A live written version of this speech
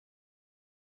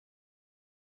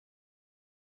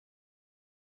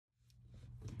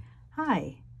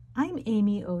Hi, I'm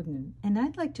Amy Odin, and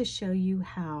I'd like to show you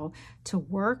how to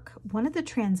work one of the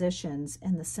transitions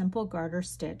in the simple garter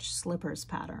stitch slippers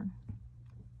pattern.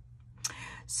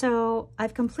 So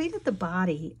I've completed the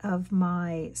body of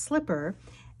my slipper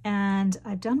and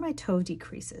I've done my toe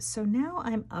decreases. So now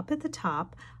I'm up at the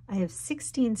top. I have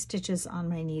 16 stitches on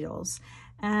my needles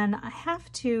and I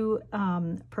have to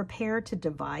prepare to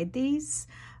divide these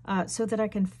so that I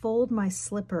can fold my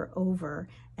slipper over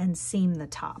and seam the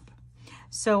top.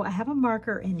 So I have a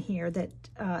marker in here that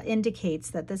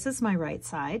indicates that this is my right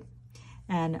side.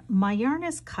 And my yarn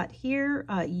is cut here.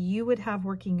 You would have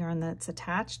working yarn that's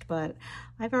attached, but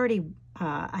I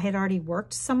had already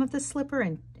worked some of the slipper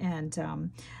and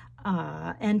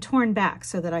torn back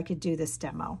so that I could do this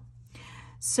demo.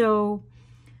 So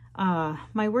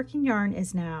my working yarn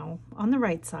is now on the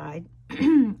right side,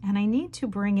 and I need to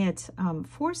bring it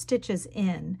 4 stitches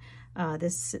in. I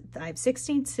have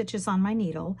 16 stitches on my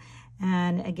needle,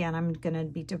 and again, I'm going to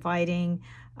be dividing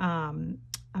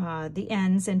the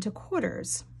ends into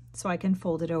quarters so I can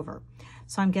fold it over.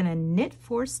 So I'm going to knit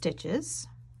 4 stitches.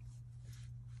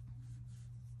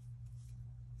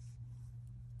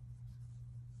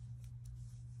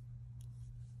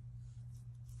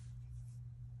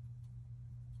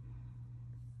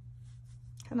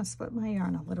 Kind of split my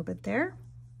yarn a little bit there.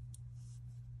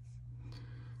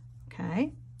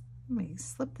 Okay, let me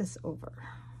slip this over.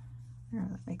 There,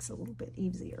 that makes it a little bit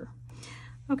easier.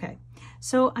 Okay,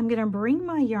 so I'm going to bring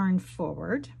my yarn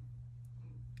forward,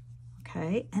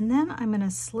 okay, and then I'm going to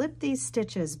slip these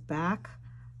stitches back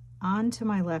onto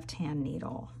my left hand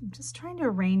needle. I'm just trying to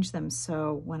arrange them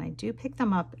so when I do pick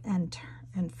them up and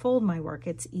fold my work,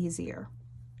 it's easier.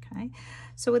 Okay,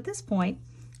 so at this point,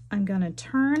 I'm going to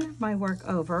turn my work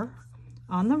over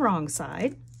on the wrong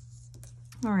side.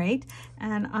 All right,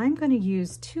 and I'm going to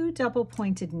use 2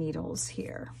 double-pointed needles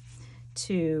here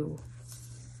to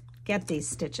get these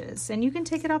stitches, and you can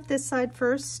take it off this side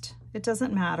first, it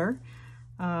doesn't matter.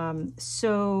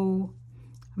 So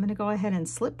I'm going to go ahead and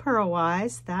slip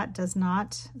purlwise. That does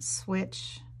not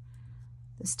switch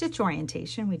the stitch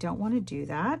orientation. We don't want to do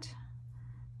that.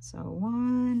 So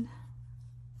 1,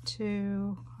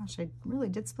 2, gosh, I really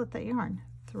did split that yarn.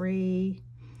 3,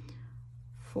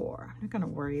 4. I'm not going to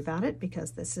worry about it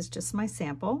because this is just my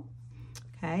sample.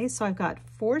 Okay, so I've got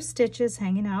 4 stitches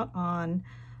hanging out on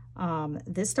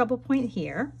this double point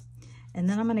here, and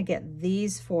then I'm going to get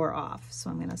these 4 off.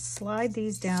 So I'm going to slide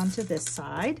these down to this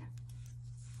side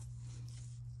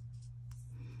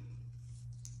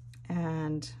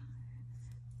and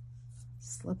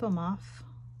slip them off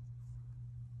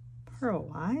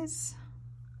purlwise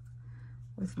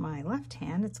with my left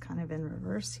hand. It's kind of in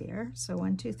reverse here. So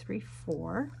 1, 2, 3,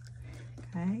 4.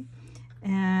 Okay,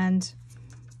 and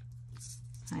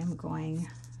I'm going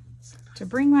to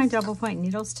bring my double point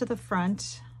needles to the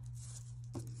front.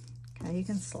 Okay, you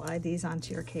can slide these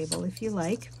onto your cable if you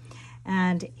like.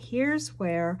 And here's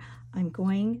where I'm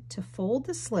going to fold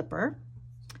the slipper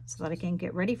so that I can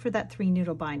get ready for that 3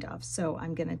 needle bind off. So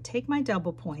I'm going to take my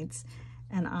double points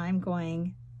and I'm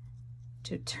going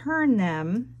to turn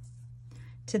them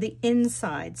to the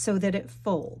inside so that it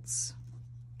folds.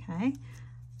 Okay,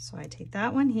 so I take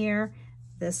that one here,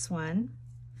 this one,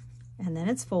 and then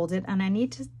it's folded, and I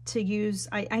need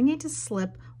I need to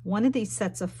slip one of these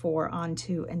sets of 4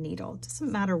 onto a needle. It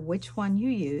doesn't matter which one you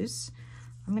use.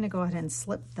 I'm going to go ahead and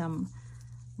slip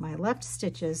my left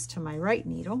stitches to my right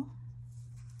needle.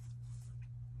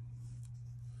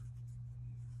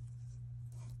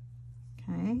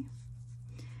 Okay,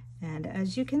 and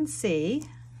as you can see,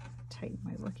 tighten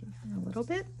my working yarn a little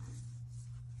bit.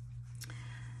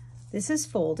 This is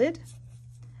folded,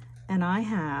 and I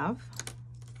have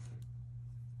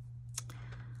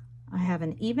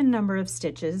an even number of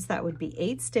stitches. That would be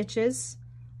 8 stitches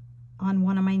on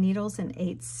one of my needles and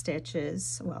 8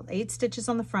 stitches, well, 8 stitches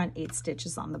on the front, 8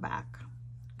 stitches on the back.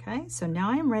 Okay, so now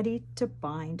I'm ready to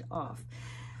bind off.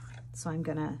 So I'm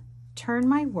gonna turn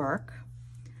my work.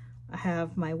 I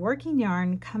have my working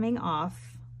yarn coming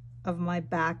off of my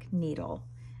back needle,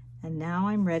 and now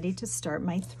I'm ready to start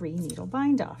my 3 needle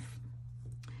bind off.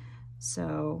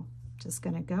 So just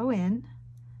gonna go in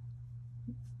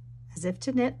as if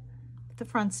to knit the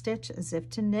front stitch, as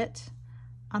if to knit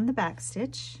on the back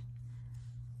stitch,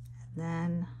 and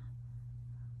then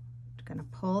I'm going to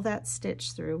pull that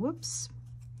stitch through, whoops,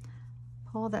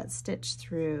 pull that stitch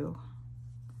through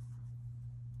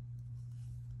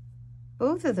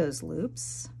both of those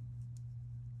loops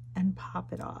and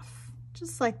pop it off,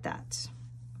 just like that.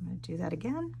 I'm going to do that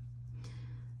again.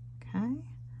 Okay,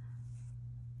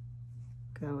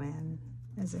 go in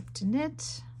as if to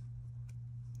knit,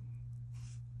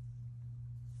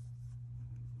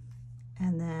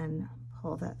 and then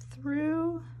pull that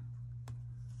through.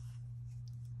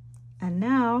 And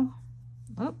now,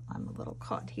 oh, I'm a little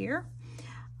caught here.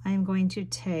 I'm going to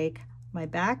take my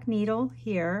back needle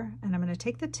here, and I'm going to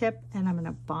take the tip and I'm going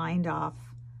to bind off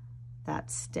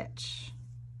that stitch.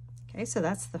 Okay, so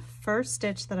that's the first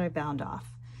stitch that I bound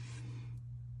off.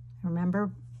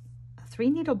 Remember, a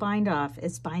 3-needle bind off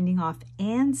is binding off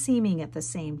and seaming at the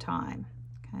same time.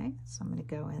 Okay, so I'm going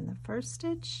to go in the first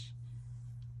stitch,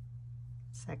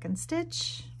 second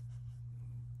stitch,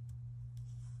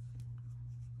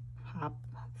 pop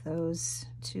those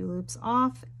 2 loops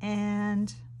off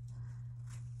and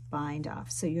bind off.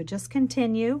 So you'll just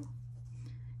continue,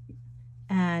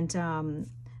 and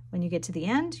when you get to the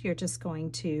end, you're just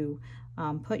going to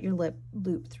put your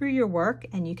loop through your work,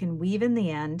 and you can weave in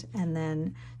the end, and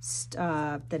then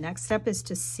the next step is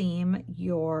to seam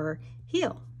your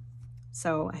heel.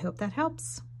 So I hope that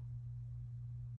helps.